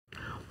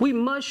We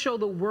must show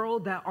the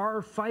world that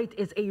our fight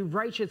is a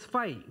righteous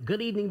fight.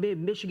 Good evening,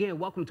 Mid-Michigan.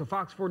 Welcome to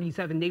Fox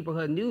 47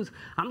 Neighborhood News.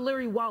 I'm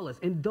Larry Wallace,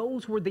 and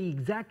those were the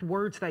exact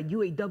words that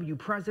UAW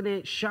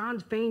President Shawn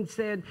Fain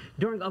said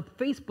during a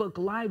Facebook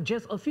Live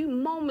just a few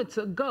moments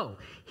ago.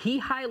 He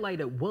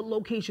highlighted what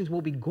locations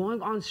will be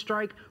going on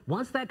strike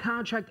once that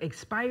contract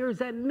expires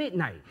at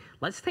midnight.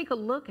 Let's take a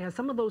look at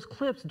some of those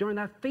clips during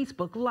that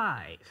Facebook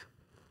Live.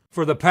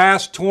 For the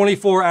past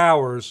 24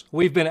 hours,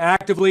 we've been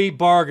actively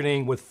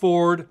bargaining with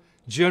Ford,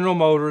 General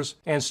Motors,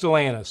 and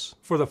Stellantis.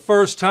 For the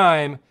first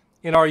time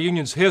in our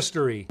union's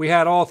history, we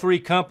had all three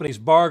companies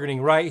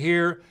bargaining right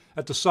here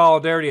at the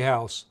Solidarity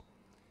House,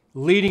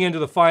 leading into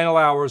the final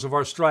hours of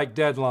our strike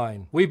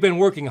deadline. We've been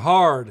working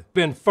hard,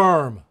 been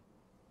firm.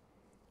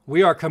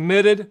 We are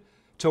committed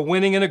to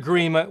winning an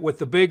agreement with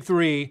the Big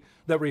Three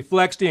that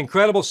reflects the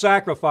incredible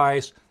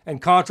sacrifice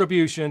and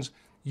contributions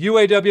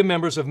UAW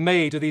members have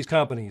made to these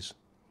companies.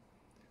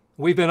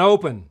 We've been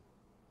open.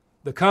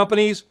 The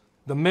companies,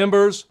 the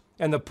members,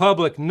 and the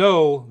public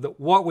know that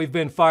what we've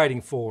been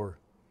fighting for.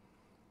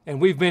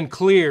 And we've been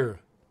clear.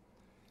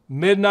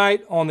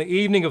 Midnight on the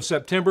evening of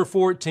September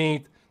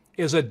 14th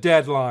is a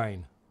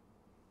deadline.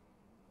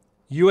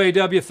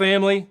 UAW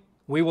family,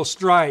 we will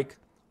strike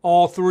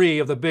all three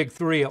of the Big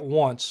Three at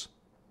once.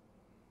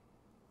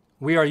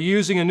 We are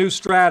using a new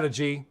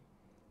strategy,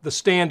 the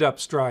stand-up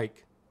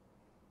strike.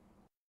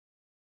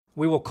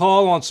 We will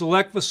call on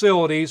select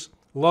facilities,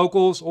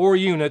 locals, or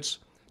units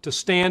to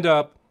stand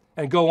up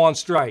and go on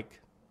strike.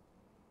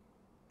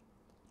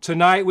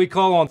 Tonight, we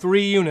call on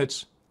 3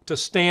 units to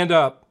stand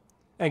up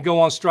and go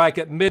on strike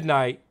at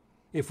midnight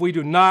if we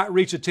do not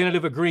reach a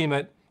tentative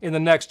agreement in the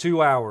next 2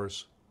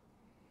 hours.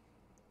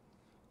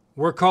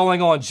 We're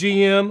calling on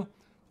GM,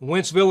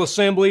 Wentzville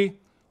Assembly,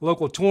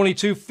 Local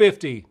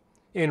 2250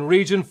 in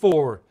Region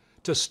 4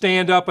 to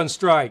stand up and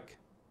strike.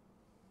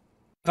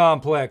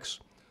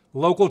 Complex,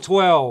 Local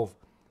 12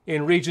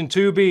 in Region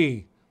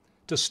 2B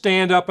to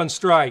stand up and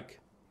strike.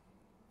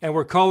 And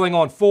we're calling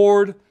on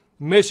Ford,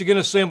 Michigan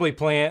Assembly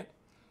Plant,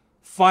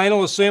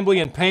 Final Assembly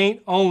and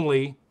Paint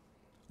only,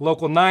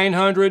 Local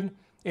 900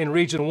 in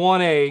Region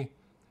 1A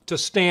to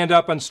stand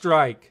up and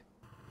strike.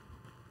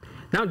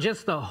 Now,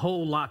 just a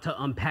whole lot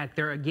to unpack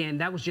there. Again,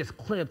 that was just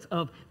clips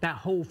of that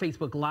whole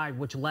Facebook Live,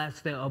 which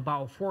lasted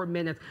about 4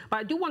 minutes. But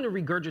I do want to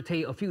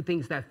regurgitate a few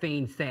things that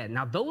Fain said.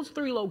 Now, those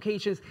 3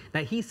 locations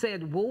that he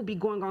said will be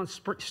going on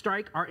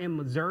strike are in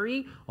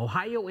Missouri,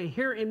 Ohio, and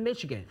here in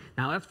Michigan.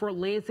 Now, as for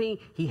Lansing,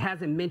 he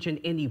hasn't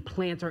mentioned any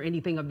plants or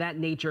anything of that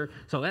nature.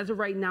 So as of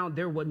right now,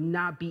 there would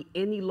not be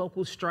any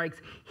local strikes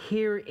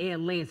here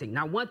in Lansing.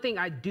 Now, one thing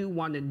I do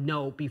want to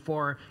note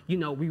before,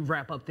 we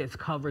wrap up this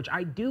coverage,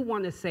 I do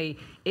want to say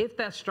if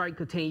that strike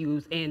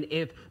continues and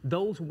if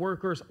those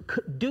workers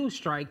do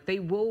strike, they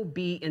will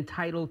be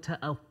entitled to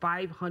a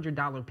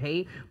 $500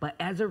 pay. But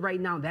as of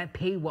right now, that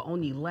pay will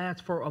only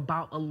last for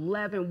about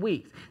 11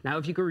 weeks. Now,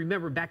 if you can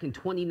remember, back in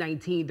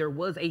 2019, there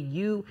was a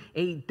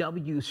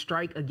UAW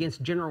strike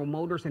against General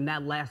Motors, and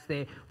that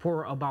lasted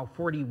for about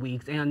 40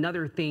 weeks. And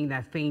another thing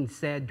that Fain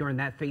said during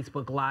that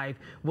Facebook Live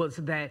was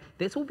that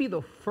this will be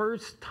the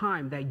first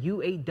time that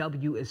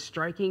UAW is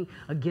striking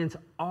against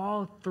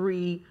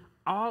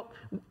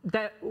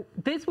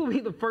this will be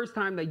the first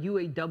time that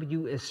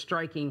UAW is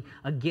striking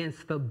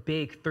against the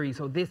Big Three.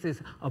 So this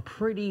is a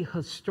pretty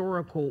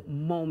historical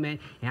moment.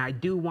 And I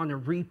do want to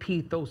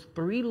repeat those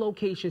 3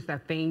 locations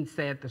that Fain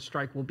said the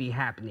strike will be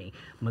happening: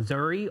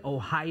 Missouri,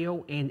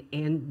 Ohio, and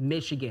in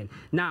Michigan.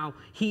 Now,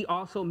 he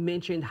also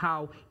mentioned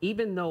how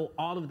even though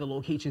all of the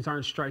locations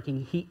aren't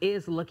striking, he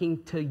is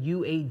looking to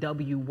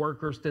UAW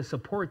workers to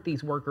support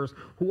these workers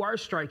who are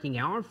striking.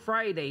 And on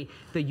Friday,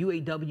 the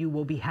UAW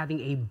will be having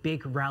a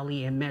big rally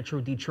in Metro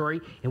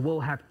Detroit, and we'll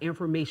have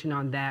information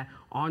on that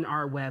on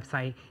our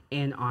website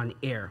and on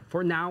air.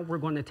 For now, we're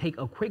going to take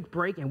a quick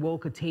break, and we'll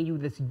continue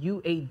this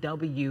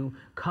UAW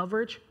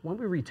coverage when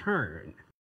we return.